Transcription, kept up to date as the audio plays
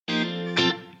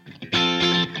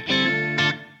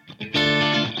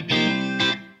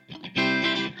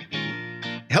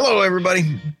Hello,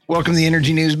 everybody. Welcome to the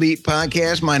Energy News Beat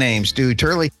podcast. My name's Stu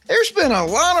Turley. There's been a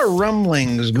lot of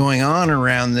rumblings going on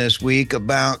around this week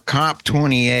about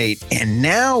COP28, and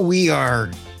now we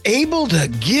are able to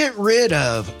get rid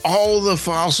of all the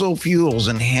fossil fuels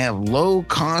and have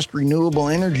low-cost renewable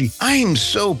energy. I am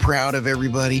so proud of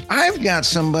everybody. I've got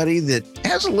somebody that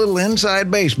has a little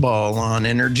inside baseball on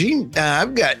energy.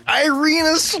 I've got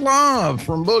Irina Slav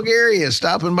from Bulgaria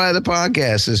stopping by the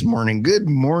podcast this morning. Good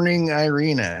morning,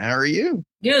 Irina. How are you?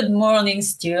 Good morning,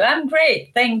 Stu. I'm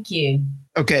great. Thank you.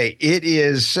 Okay, it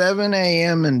is 7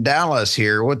 a.m. in Dallas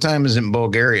here. What time is it in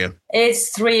Bulgaria? It's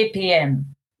 3 p.m.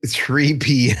 3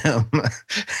 p.m.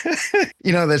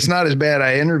 That's not as bad.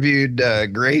 I interviewed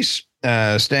Grace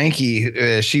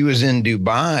Stanky. She was in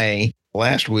Dubai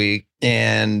last week,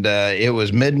 and it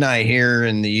was midnight here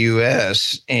in the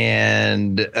U.S.,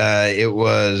 and it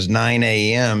was 9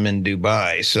 a.m. in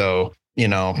Dubai. So,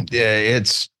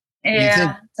 it's...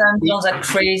 Yeah, time zones are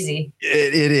crazy.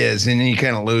 It is, and you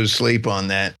kind of lose sleep on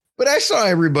that. But I saw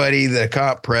everybody, the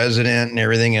COP president and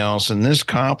everything else, and this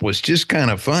COP was just kind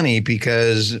of funny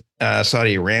because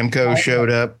Saudi Aramco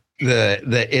showed up.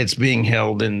 It's being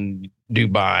held in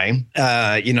Dubai,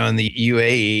 in the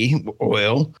UAE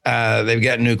oil. They've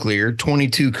got nuclear.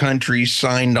 22 countries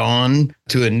signed on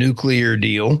to a nuclear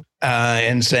deal.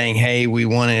 And saying, hey, we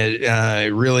want to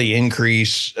really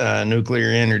increase nuclear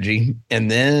energy.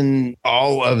 And then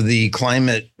all of the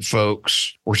climate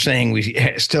folks were saying we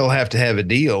still have to have a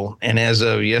deal. And as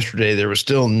of yesterday, there was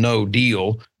still no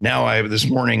deal. Now, this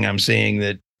morning, I'm seeing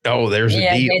that, there's a deal.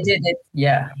 Yeah, they did it.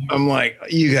 Yeah. I'm like,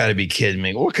 you got to be kidding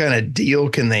me. What kind of deal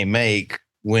can they make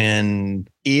when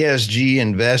ESG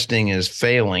investing is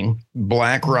failing?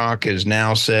 BlackRock has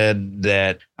now said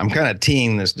that, I'm kind of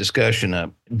teeing this discussion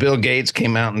up. Bill Gates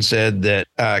came out and said that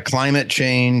climate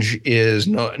change is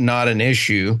not an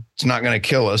issue. It's not going to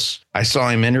kill us. I saw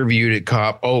him interviewed at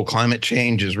COP. Climate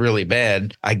change is really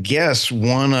bad. I guess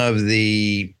one of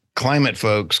the climate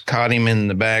folks caught him in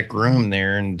the back room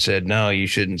there and said, no, you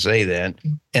shouldn't say that.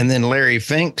 And then Larry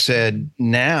Fink said,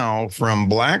 now from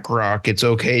BlackRock, it's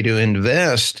okay to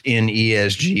invest in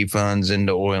ESG funds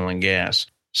into oil and gas.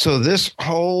 So this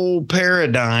whole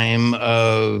paradigm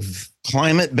of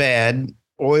climate bad,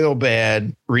 oil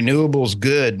bad, renewables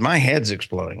good, my head's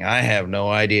exploding. I have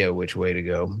no idea which way to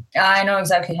go. I know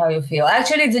exactly how you feel.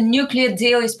 Actually, the nuclear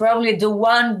deal is probably the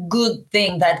one good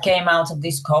thing that came out of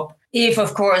this COP. If,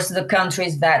 of course, the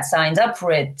countries that signed up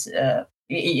for it,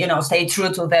 stay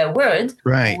true to their word,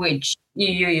 right? Which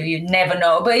you never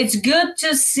know. But it's good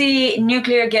to see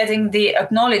nuclear getting the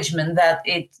acknowledgement that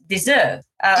it deserves.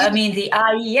 The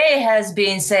IEA has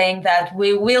been saying that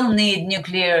we will need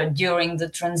nuclear during the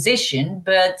transition,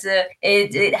 but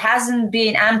it hasn't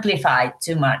been amplified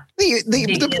too much.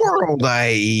 The poor old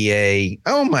IEA.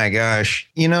 Oh my gosh!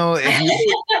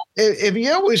 If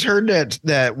you always heard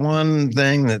that one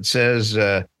thing that says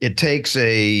it takes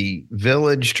a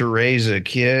village to raise a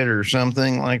kid or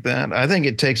something like that, I think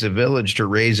it takes a village to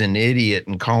raise an idiot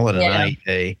and call it an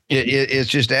IEA. It's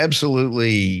just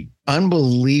absolutely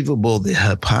unbelievable, the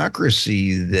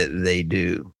hypocrisy that they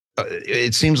do.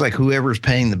 It seems like whoever's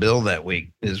paying the bill that week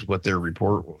is what their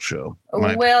report will show.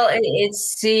 Well, it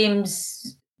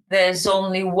seems there's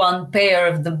only one payer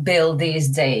of the bill these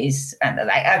days, and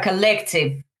a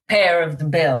collective pair of the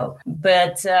bill.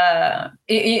 But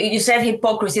you said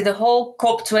hypocrisy. The whole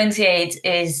COP28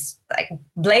 is like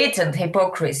blatant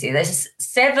hypocrisy. There's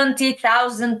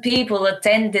 70,000 people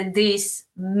attended these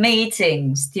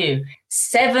meetings too.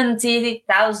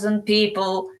 70,000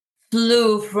 people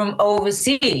flew from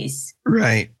overseas.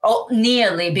 Right.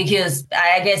 Nearly, because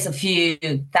I guess a few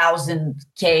thousand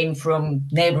came from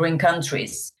neighboring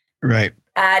countries. Right.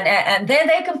 And then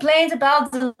they complained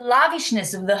about the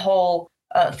lavishness of the whole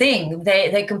thing.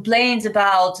 They complained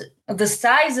about the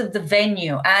size of the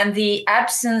venue and the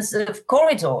absence of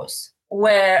corridors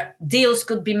where deals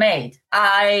could be made.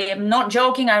 I am not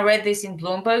joking. I read this in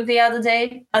Bloomberg the other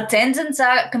day. Attendants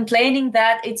are complaining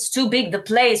that it's too big. The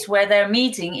place where they're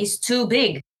meeting is too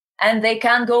big, and they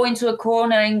can't go into a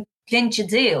corner and clinch a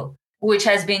deal, which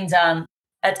has been done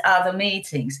at other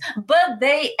meetings. But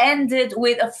they ended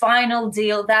with a final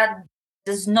deal that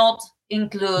does not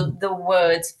include the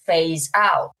words phase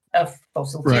out of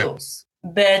fossil fuels.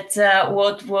 But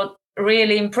what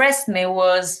really impressed me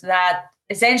was that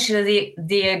essentially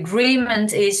the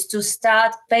agreement is to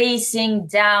start phasing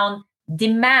down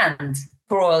demand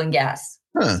for oil and gas.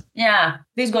 Yeah,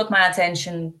 this got my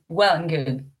attention well and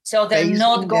good. So they're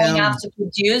not going after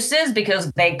producers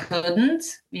because they couldn't,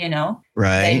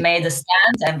 Right. They made a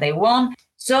stand and they won.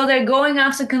 So they're going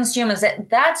after consumers.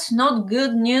 That's not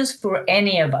good news for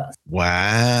any of us.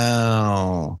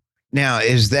 Wow. Now,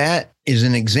 is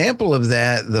an example of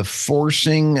that the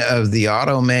forcing of the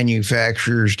auto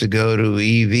manufacturers to go to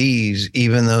EVs,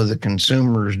 even though the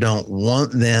consumers don't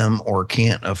want them or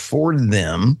can't afford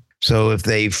them? So if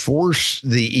they force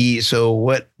so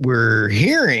what we're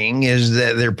hearing is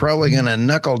that they're probably going to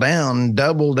knuckle down,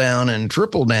 double down, and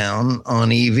triple down on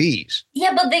EVs.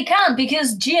 Yeah, but they can't,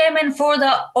 because GM and Ford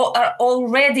are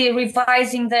already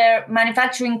revising their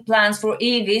manufacturing plans for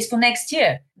EVs for next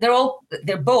year.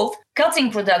 They're both cutting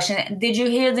production. Did you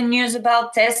hear the news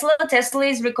about Tesla? Tesla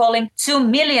is recalling 2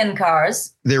 million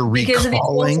cars. They're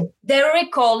recalling? They're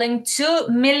recalling 2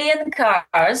 million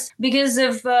cars because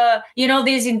of,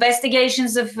 these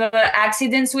investigations of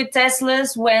accidents with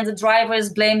Teslas when the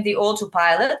drivers blame the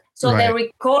autopilot. So They're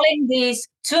recalling these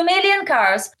 2 million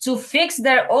cars to fix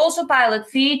their autopilot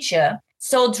feature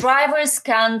so drivers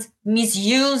can't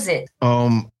misuse it.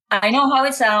 I know how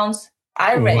it sounds.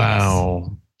 I read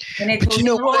wow. But you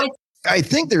know what? I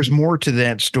think there's more to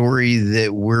that story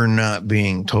that we're not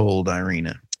being told,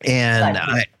 Irina. And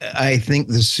I think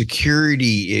the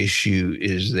security issue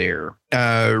is there.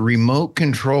 Remote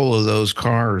control of those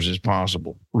cars is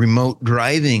possible. Remote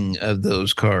driving of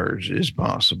those cars is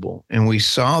possible. And we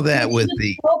saw that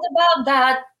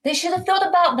They should have thought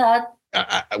about that.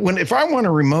 If I want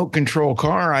a remote control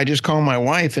car, I just call my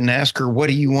wife and ask her, what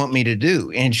do you want me to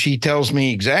do? And she tells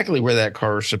me exactly where that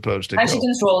car is supposed to go. And she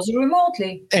controls you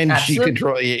remotely. And absolutely. She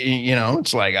controls,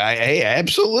 it's like, hey,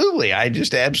 absolutely. I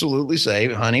just absolutely say,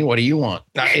 honey, what do you want?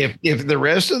 Now, if the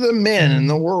rest of the men in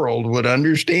the world would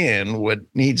understand what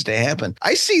needs to happen.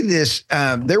 I see this.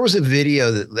 There was a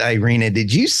video that, Irina,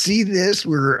 did you see this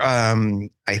where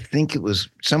I think it was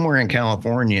somewhere in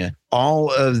California,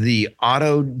 all of the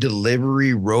auto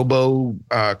delivery robo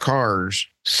cars,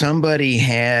 somebody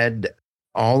had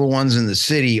all the ones in the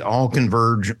city all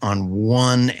converge on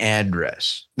one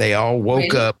address. They all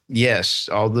woke up. Yes.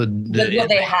 All what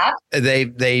they have?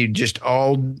 They just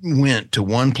all went to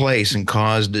one place and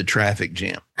caused a traffic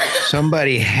jam.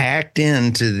 Somebody hacked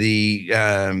into the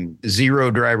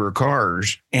zero driver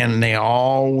cars and they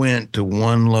all went to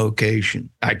one location.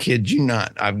 I kid you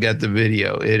not. I've got the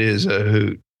video. It is a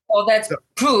hoot. Well, that's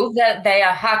proof that they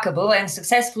are hackable and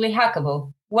successfully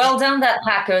hackable. Well done, that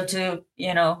hacker, to,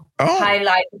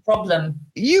 highlight the problem.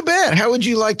 You bet. How would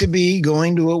you like to be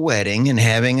going to a wedding and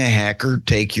having a hacker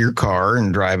take your car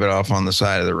and drive it off on the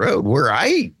side of the road? Where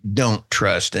I don't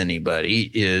trust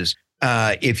anybody is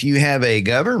if you have a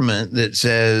government that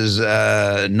says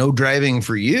no driving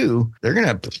for you, they're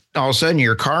going to all of a sudden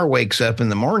your car wakes up in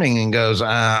the morning and goes,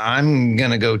 I'm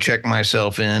going to go check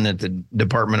myself in at the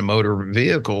Department of Motor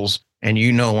Vehicles. And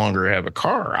you no longer have a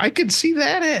car. I could see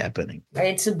that happening.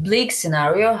 It's a bleak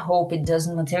scenario. I hope it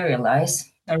doesn't materialize.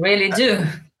 I really do.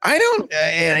 I don't.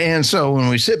 And so when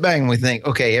we sit back and we think,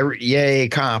 okay, yay,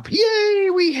 cop, yay,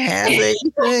 we have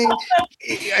anything.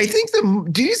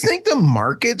 Do you think the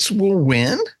markets will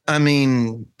win? I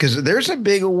mean, because there's a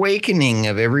big awakening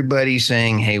of everybody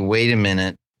saying, hey, wait a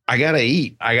minute. I got to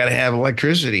eat. I got to have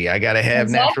electricity. I got to have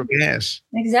natural gas.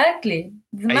 Exactly.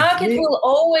 The market will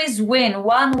always win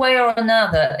one way or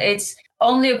another. It's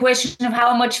only a question of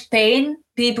how much pain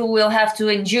people will have to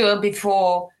endure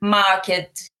before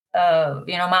market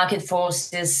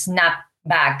forces snap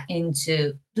back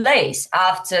into place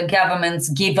after governments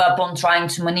give up on trying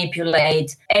to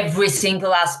manipulate every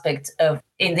single aspect of,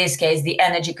 in this case, the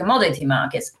energy commodity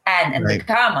markets and the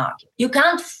car market. You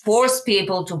can't force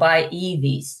people to buy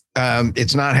EVs.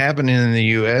 It's not happening in the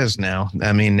U.S. now.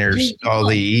 I mean, there's all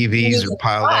the EVs are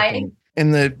piled up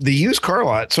in the used car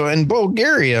lot. So in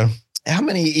Bulgaria, how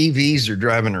many EVs are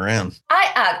driving around?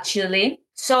 I actually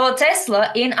saw a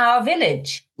Tesla in our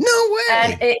village. No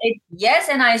way. And yes,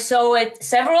 and I saw it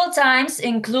several times,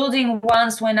 including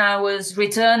once when I was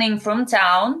returning from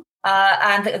town.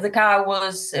 And the car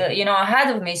was,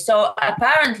 ahead of me. So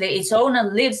apparently its owner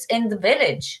lives in the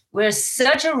village. We're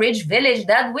such a rich village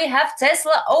that we have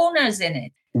Tesla owners in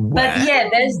it. Wow. But yeah,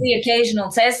 there's the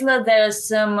occasional Tesla. There's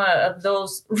some of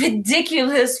those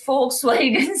ridiculous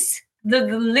Volkswagens. The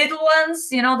little ones,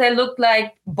 they look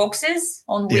like boxes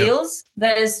on wheels.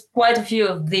 There's quite a few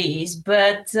of these,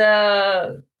 but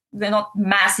they're not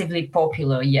massively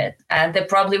popular yet. And they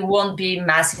probably won't be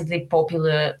massively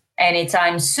popular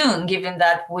anytime soon, given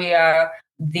that we are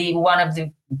one of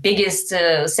the biggest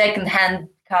second-hand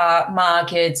car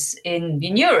markets in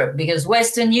Europe, because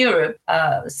Western Europe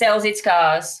sells its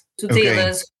cars to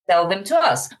dealers, sell them to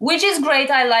us, which is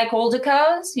great. I like older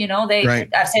cars.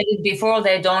 I've said it before,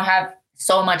 they don't have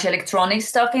so much electronic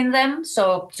stuff in them.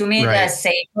 So to me, they're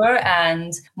safer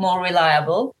and more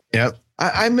reliable. Yep.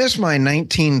 I miss my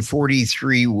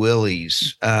 1943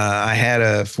 Willys. I had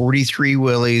a 43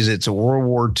 Willys. It's a World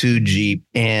War II Jeep,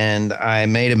 and I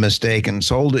made a mistake and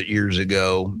sold it years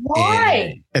ago.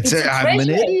 Why? I'm an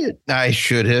idiot. I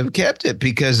should have kept it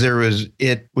because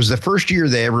it was the first year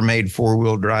they ever made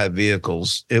four-wheel drive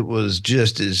vehicles. It was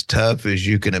just as tough as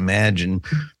you can imagine.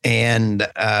 And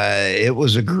it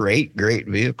was a great, great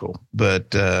vehicle.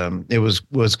 But it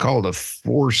was called a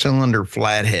four-cylinder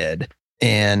flathead.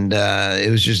 And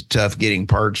it was just tough getting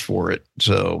parts for it.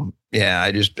 So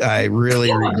yeah, I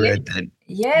really regret that.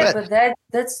 Yeah, but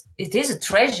it is a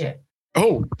treasure.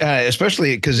 Oh,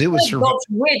 especially because it was got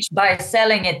rich by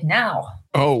selling it now.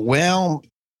 Oh, well,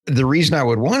 the reason I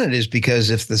would want it is because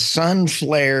if the sun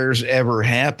flares ever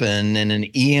happen and an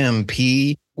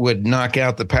EMP would knock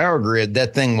out the power grid,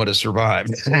 that thing would have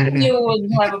survived. You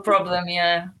wouldn't have a problem,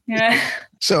 yeah.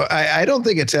 So I don't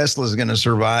think a Tesla is going to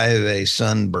survive a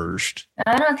sunburst.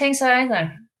 I don't think so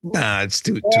either. Nah, it's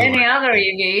too any other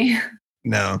EV.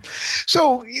 No.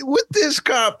 So with this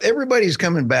COP, everybody's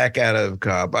coming back out of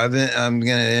COP. I'm going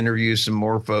to interview some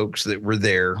more folks that were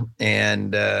there,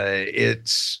 and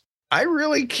I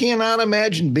really cannot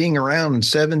imagine being around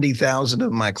 70,000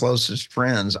 of my closest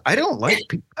friends. I don't like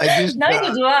people.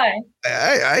 Neither do I.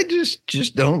 I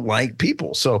just don't like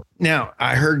people. So now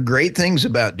I heard great things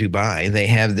about Dubai. They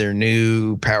have their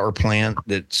new power plant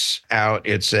that's out.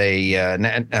 It's a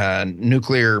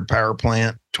nuclear power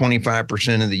plant.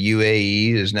 25% of the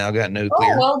UAE has now got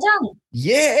nuclear. Oh, well done.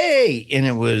 Yay. And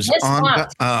it was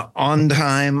on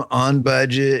time, on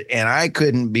budget. And I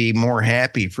couldn't be more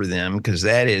happy for them because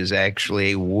that is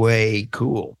actually way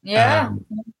cool. Yeah.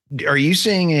 Are you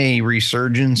seeing a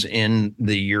resurgence in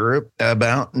the Europe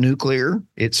about nuclear?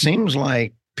 It seems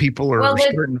like people are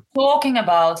talking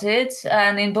about it.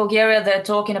 And in Bulgaria, they're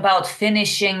talking about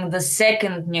finishing the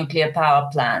second nuclear power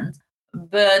plant.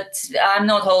 But I'm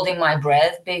not holding my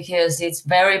breath because it's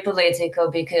very political,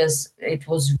 because it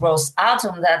was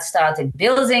Rosatom that started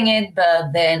building it,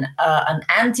 but then an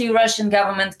anti-Russian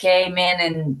government came in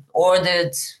and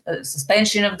ordered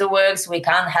suspension of the works. We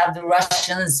can't have the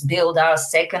Russians build our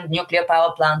second nuclear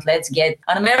power plant. Let's get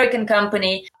an American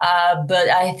company. But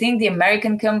I think the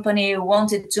American company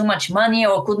wanted too much money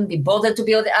or couldn't be bothered to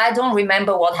build it. I don't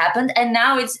remember what happened. And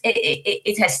now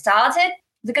it has started,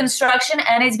 the construction,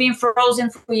 and it's been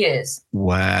frozen for years.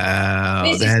 Wow.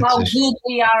 This is how good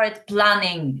we are at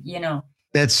planning,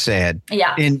 That's sad.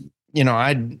 Yeah. And,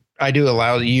 I do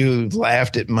allow, you've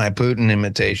laughed at my Putin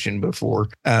imitation before.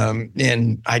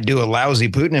 And I do a lousy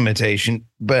Putin imitation,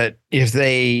 but if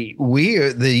the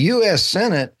U.S.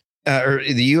 Senate or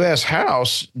the U.S.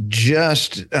 House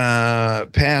just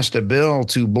passed a bill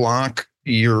to block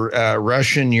your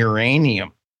Russian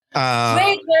uranium. Wait,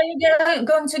 where are you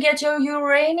going to get your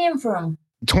uranium from?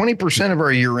 20% of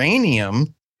our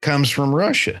uranium comes from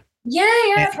Russia. Yeah,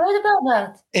 I've heard about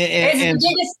that. It's the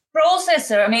biggest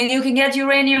processor. I mean, you can get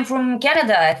uranium from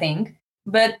Canada, I think,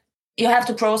 but you have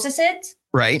to process it.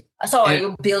 Right. So are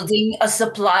you building a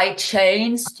supply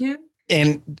chains too?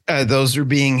 And those are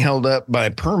being held up by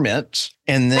permits.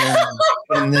 And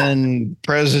then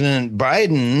President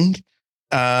Biden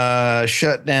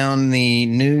shut down the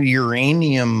new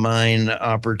uranium mine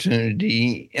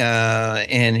opportunity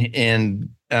and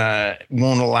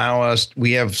won't allow us.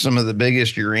 We have some of the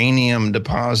biggest uranium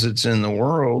deposits in the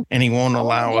world, and he won't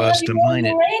allow us to mine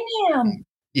uranium.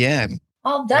 Yeah.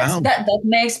 Oh, that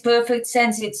makes perfect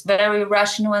sense. It's very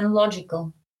rational and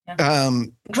logical. Yeah.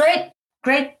 Great.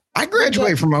 I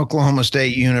graduated from Oklahoma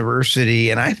State University,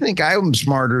 and I think I'm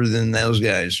smarter than those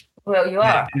guys. Well, you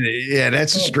are. Yeah,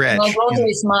 that's a stretch. My daughter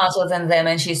is smarter than them,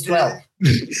 and she's 12.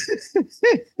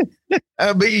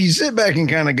 But you sit back and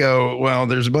kind of go, well,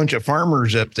 there's a bunch of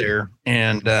farmers up there,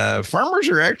 and farmers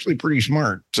are actually pretty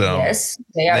smart. So yes,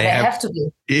 they are. They have to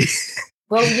be.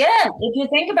 Well, yeah, if you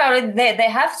think about it, they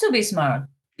have to be smart.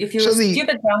 If you're a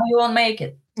stupid farmer, you won't make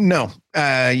it. No,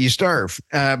 you starve.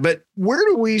 But where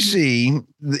do we see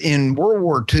in World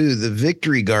War II, the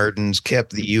victory gardens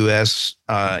kept the U.S.,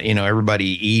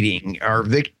 everybody eating? Are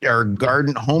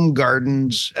home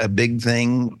gardens a big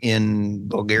thing in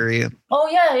Bulgaria? Oh,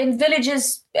 yeah. In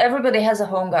villages, everybody has a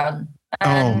home garden.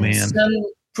 And oh, man. Some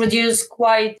produce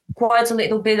quite a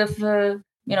little bit of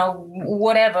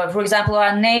whatever. For example,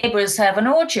 our neighbors have an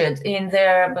orchard in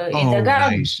their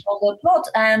garden, nice. On their plot,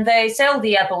 and they sell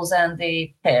the apples and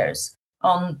the pears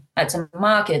at a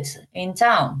market in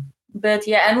town. But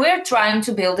yeah, and we're trying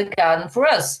to build a garden for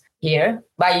us here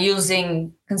by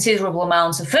using considerable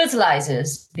amounts of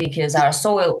fertilizers because our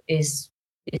soil is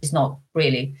not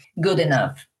really good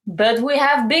enough. but we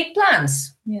have big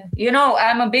plans. Yeah. You know,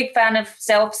 I'm a big fan of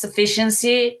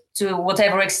self-sufficiency to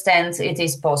whatever extent it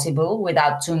is possible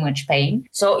without too much pain.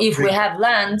 So if we have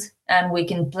land and we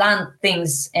can plant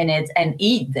things in it and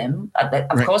eat them,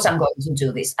 of course I'm going to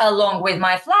do this along with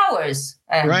my flowers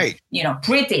and, you know,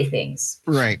 pretty things.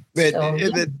 Right. But So,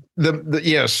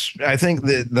 yes, I think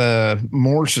that the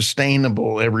more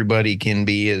sustainable everybody can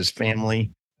be as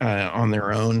family on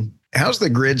their own. How's the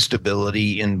grid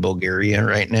stability in Bulgaria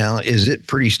right now? Is it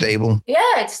pretty stable?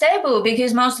 Yeah, it's stable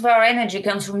because most of our energy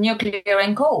comes from nuclear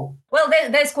and coal. Well,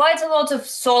 there's quite a lot of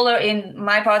solar in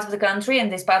my part of the country, in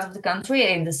this part of the country,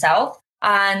 in the south.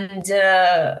 And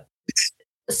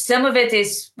some of it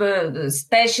is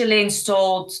specially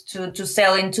installed to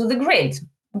sell into the grid.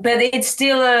 But it's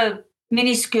still a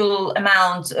minuscule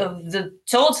amount of the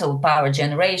total power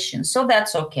generation. So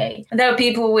that's okay. And there are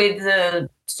people with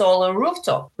solar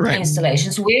rooftop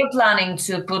installations. We're planning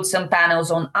to put some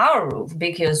panels on our roof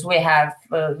because we have,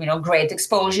 great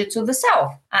exposure to the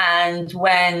south. And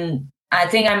when, I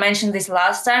think I mentioned this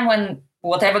last time, when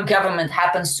whatever government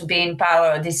happens to be in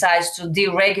power decides to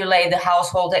deregulate the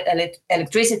household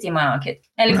electricity market,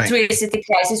 electricity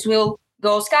prices will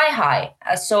go sky high.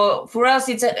 So for us,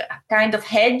 it's a kind of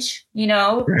hedge,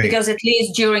 because at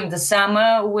least during the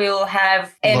summer, we'll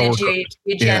have energy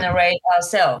we generate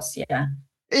ourselves. Yeah.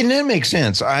 And that makes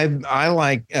sense. I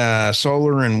like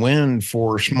solar and wind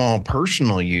for small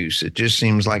personal use. It just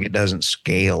seems like it doesn't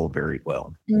scale very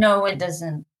well. No, it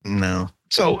doesn't. No.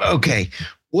 So, okay.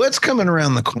 What's coming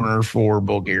around the corner for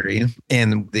Bulgaria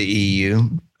and the EU?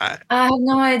 I have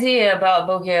no idea about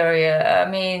Bulgaria. I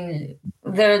mean,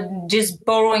 they're just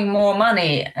borrowing more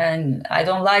money, and I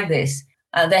don't like this.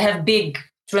 They have big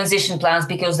transition plans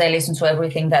because they listen to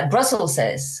everything that Brussels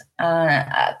says.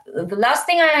 The last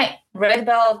thing I read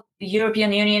about the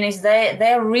European Union is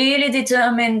they're really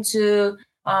determined to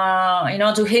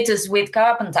hit us with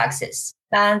carbon taxes.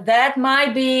 And that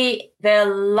might be their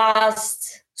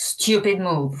last stupid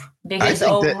move because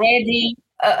already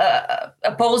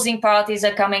opposing parties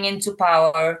are coming into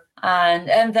power,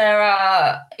 and there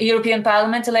are European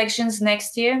Parliament elections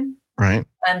next year. Right.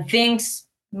 And things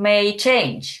may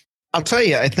change. I'll tell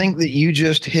you, I think that you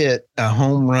just hit a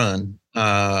home run,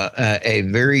 a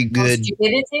very good on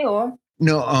stupidity, or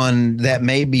no, on that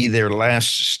may be their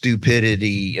last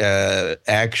stupidity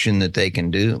action that they can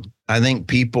do. I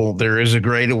think there is a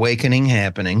great awakening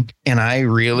happening, and I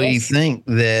really think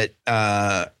that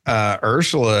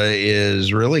Ursula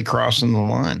is really crossing the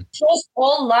line. Crossed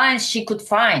all lines she could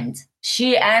find.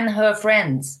 She and her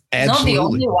friends. Absolutely. Not the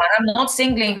only one. I'm not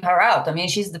singling her out. I mean,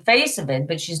 she's the face of it,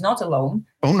 but she's not alone.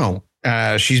 Oh,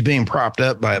 no. She's being propped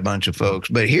up by a bunch of folks.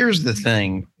 But here's the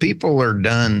thing. People are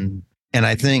done. And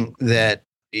I think that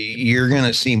you're going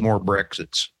to see more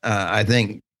Brexits. I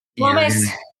think.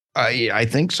 I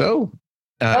think so.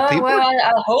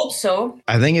 I hope so.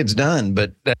 I think it's done.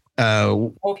 But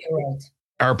hope you're right.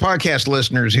 Our podcast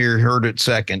listeners here heard it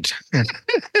second.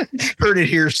 Heard it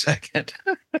here second.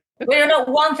 Well,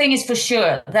 one thing is for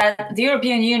sure, that the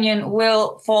European Union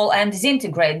will fall and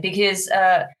disintegrate because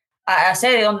I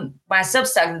said it on my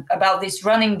Substack about this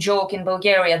running joke in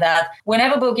Bulgaria that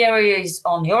whenever Bulgaria is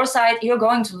on your side, you're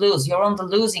going to lose. You're on the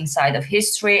losing side of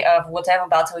history, of whatever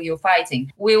battle you're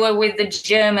fighting. We were with the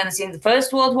Germans in the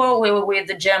First World War. We were with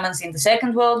the Germans in the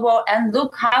Second World War. And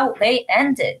look how they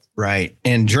ended. Right.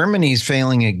 And Germany's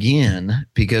failing again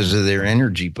because of their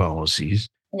energy policies.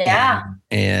 Yeah.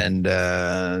 And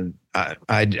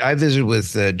I visited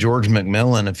with George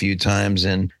McMillan a few times,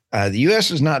 and the U.S.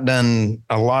 has not done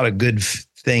a lot of good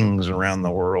things around the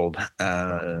world.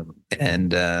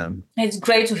 It's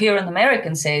great to hear an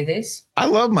American say this. I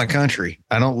love my country.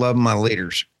 I don't love my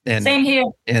leaders. And, same here.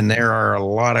 And there are a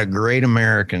lot of great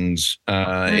Americans.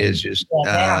 It's just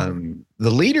the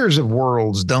leaders of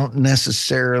worlds don't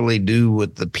necessarily do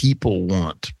what the people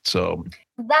want. So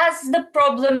that's the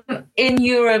problem in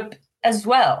Europe as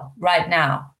well right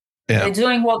now. Yeah. They're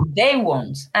doing what they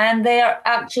want, and they are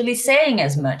actually saying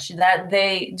as much, that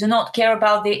they do not care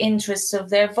about the interests of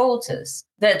their voters.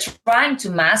 They're trying to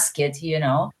mask it,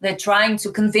 They're trying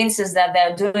to convince us that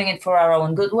they're doing it for our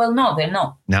own good. Well, no, they're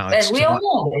not. No, we all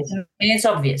know this, and it's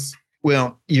obvious.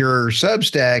 Well, your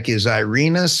Substack is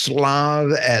Irina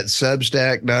Slav at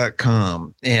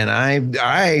Substack.com. And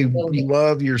I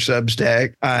love your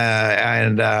Substack.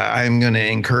 And I'm going to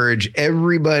encourage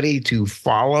everybody to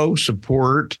follow,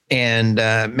 support, and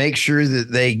make sure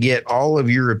that they get all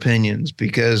of your opinions,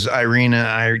 because, Irina,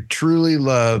 I truly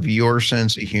love your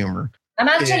sense of humor. I'm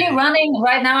actually running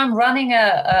right now. I'm running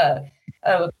a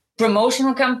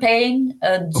promotional campaign,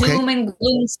 a doom and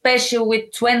gloom special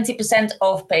with 20%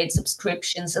 off paid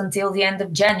subscriptions until the end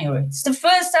of January. It's the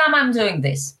first time I'm doing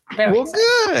this. Very excited.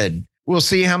 Good. We'll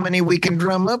see how many we can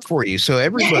drum up for you. So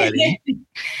everybody,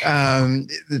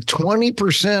 the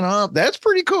 20% off, that's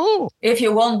pretty cool. If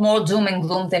you want more doom and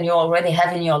gloom than you already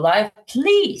have in your life,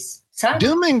 please.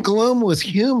 Doom and gloom with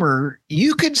humor,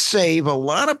 you could save a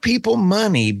lot of people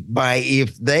money by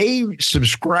if they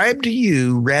subscribe to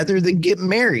you rather than get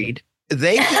married.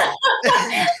 They can,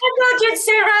 I thought you'd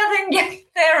say rather than get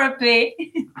therapy.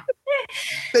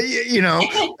 You know,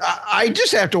 I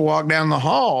just have to walk down the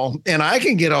hall and I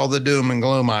can get all the doom and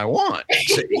gloom I want.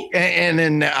 And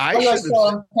then I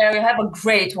have a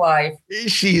great wife.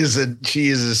 She is a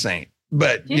saint.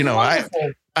 But she's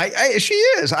wonderful. She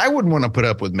is. I wouldn't want to put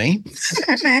up with me.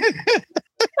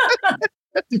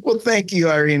 Well, thank you,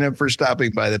 Irina, for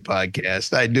stopping by the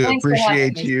podcast. I do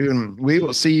appreciate you, and we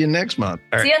will see you next month.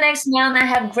 See you next month, and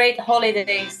have great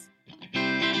holidays.